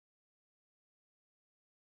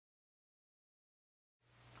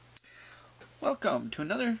Welcome to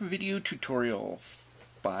another video tutorial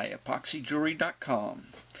by EpoxyJewelry.com.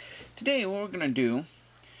 Today what we're going to do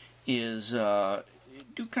is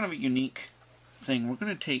do kind of a unique thing. We're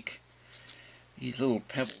going to take these little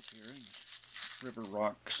pebbles here, these river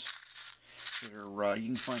rocks that are, you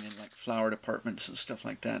can find in like flower departments and stuff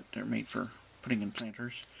like that. They're made for putting in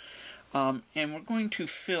planters. And we're going to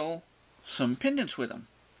fill some pendants with them.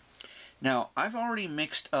 Now, I've already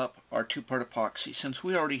mixed up our two-part epoxy. Since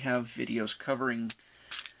we already have videos covering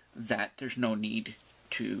that, there's no need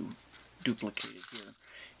to duplicate it here.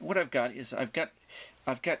 And what I've got is I've got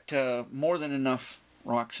more than enough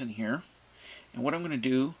rocks in here. And what I'm going to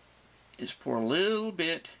do is pour a little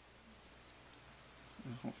bit,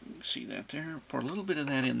 I hope you can see that there, pour a little bit of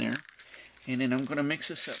that in there. And then I'm going to mix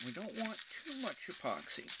this up. We don't want too much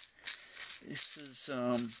epoxy. This is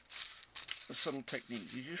a subtle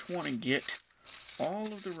technique. You just want to get all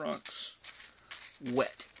of the rocks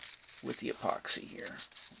wet with the epoxy here.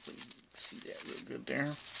 Hopefully you can see that real good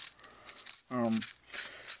there.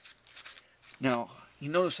 Now, you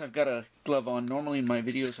notice I've got a glove on. Normally in my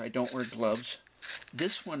videos I don't wear gloves.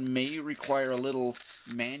 This one may require a little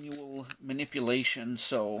manual manipulation,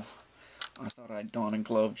 so I thought I'd don a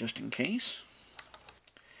glove just in case.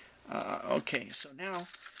 Okay, so now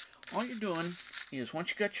all you're doing is once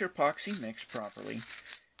you got your epoxy mixed properly,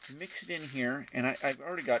 you mix it in here, and I've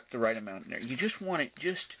already got the right amount in there. You just want it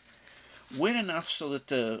just wet enough so that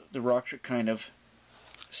the rocks are kind of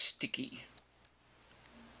sticky.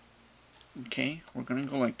 Okay, we're going to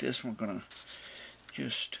go like this. We're going to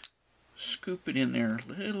just scoop it in there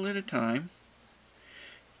a little at a time.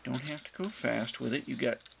 Don't have to go fast with it. You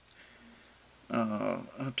got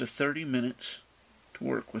up to 30 minutes to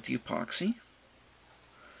work with the epoxy.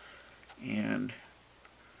 And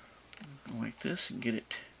go like this and get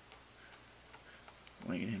it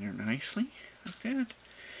laid in there nicely, like that.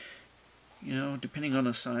 You know, depending on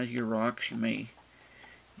the size of your rocks, you may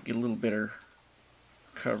get a little better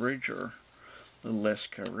coverage or a little less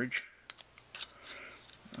coverage.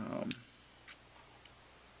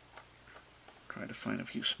 Try to find a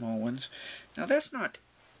few small ones. Now that's not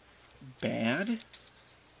bad.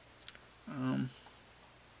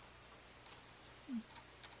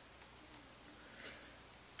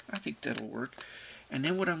 I think that'll work. And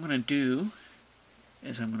then what I'm going to do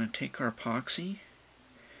is I'm going to take our epoxy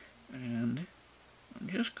and I'm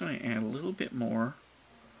just going to add a little bit more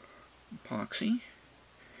epoxy.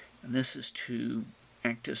 And this is to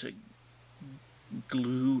act as a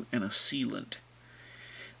glue and a sealant.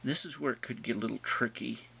 This is where it could get a little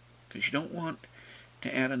tricky because you don't want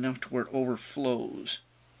to add enough to where it overflows.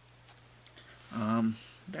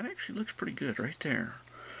 That actually looks pretty good right there.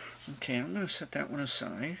 Okay, I'm going to set that one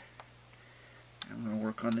aside. I'm going to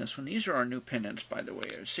work on this one. These are our new pendants, by the way,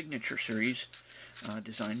 a signature series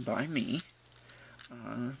designed by me.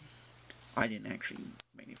 I didn't actually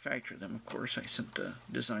manufacture them, of course. I sent the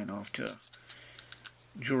design off to a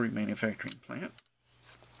jewelry manufacturing plant.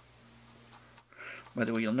 By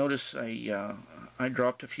the way, you'll notice I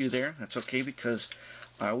dropped a few there. That's okay because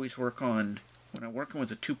I always work on, when I'm working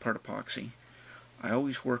with a two-part epoxy, I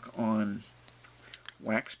always work on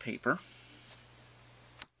wax paper.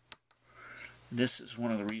 This is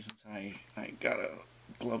one of the reasons I got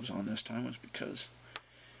gloves on this time, was because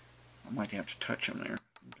I might have to touch them there.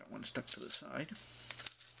 Got one stuck to the side.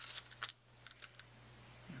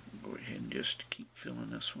 Go ahead and just keep filling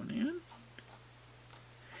this one in.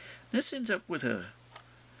 This ends up with a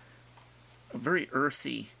very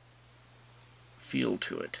earthy feel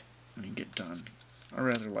to it when you get done. I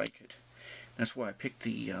rather like it. That's why I picked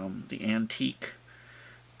the antique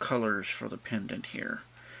colors for the pendant here.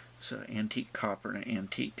 It's an antique copper and an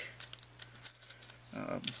antique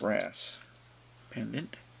brass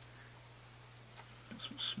pendant. Got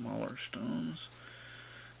some smaller stones.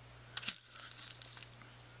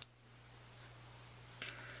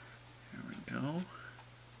 There we go.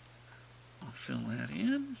 I'll fill that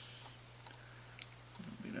in. A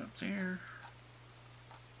little bit up there.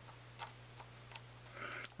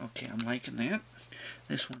 Okay, I'm liking that.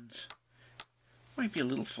 This one's might be a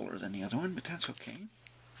little fuller than the other one, but that's okay.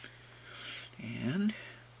 And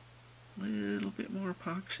a little bit more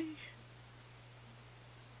epoxy.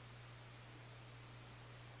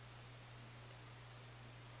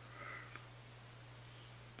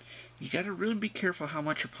 You got to really be careful how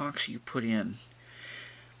much epoxy you put in,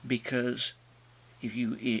 because if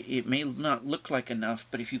it may not look like enough,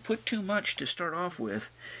 but if you put too much to start off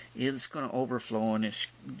with, it's going to overflow and it's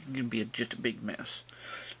going to be just a big mess.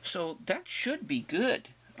 So that should be good.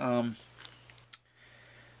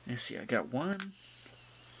 Let's see, I got one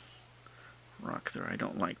rock there. I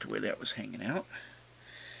don't like the way that was hanging out.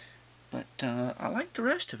 but I like the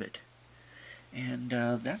rest of it, and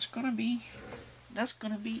that's gonna be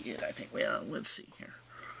it, I think. Well, let's see here.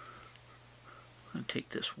 I'm gonna take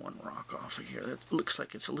this one rock off of here. That looks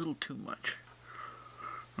like it's a little too much.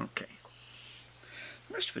 Okay,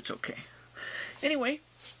 the rest of it's okay. Anyway,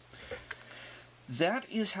 that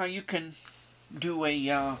is how you can do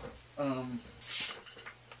a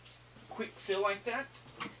quick fill like that.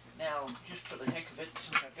 Now, just for the heck of it,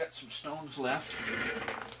 since I've got some stones left,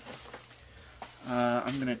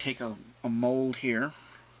 I'm going to take a mold here.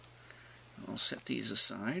 I'll set these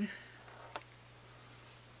aside.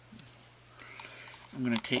 I'm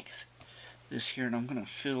going to take this here and I'm going to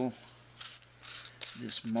fill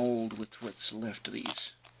this mold with what's left of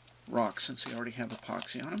these rocks. Since they already have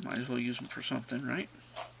epoxy on them, might as well use them for something, right?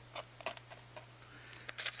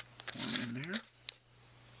 One in there.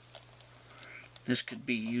 This could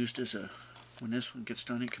be used as a, when this one gets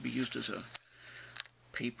done, it could be used as a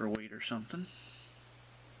paperweight or something.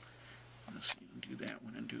 Let's see, do that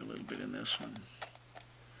one and do a little bit in this one.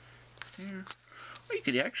 There. Or you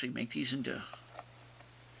could actually make these into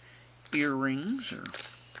earrings or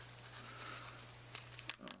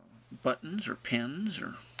buttons or pins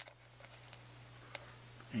or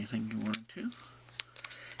anything you want to.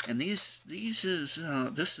 And this is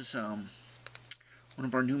one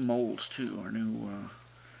of our new molds too, our new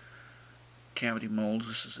cavity molds.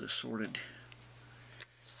 This is assorted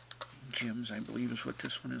gems, I believe is what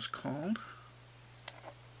this one is called.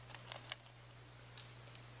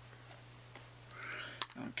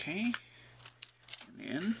 Okay, and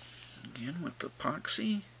then again with the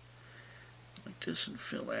epoxy like this and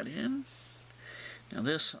fill that in. Now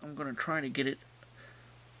this, I'm going to try to get it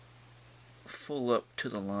full up to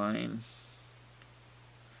the line,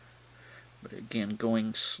 but again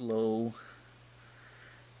going slow.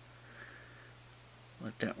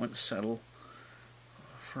 Let that one settle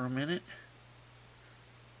for a minute.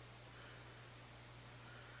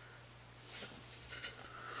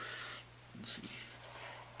 Let's see,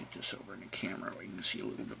 get this over in the camera where you can see a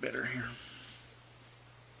little bit better here.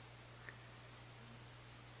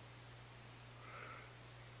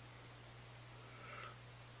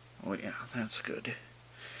 Oh yeah, that's good.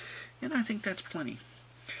 And I think that's plenty.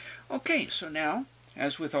 Okay, so now,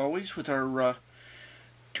 as with always with our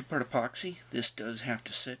two-part epoxy, this does have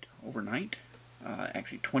to sit overnight,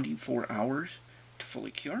 actually 24 hours to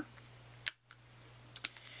fully cure.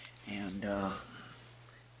 And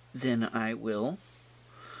then I will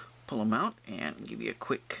pull them out and give you a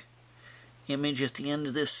quick image at the end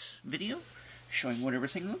of this video showing what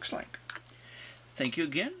everything looks like. Thank you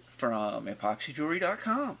again from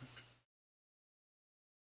EpoxyJewelry.com.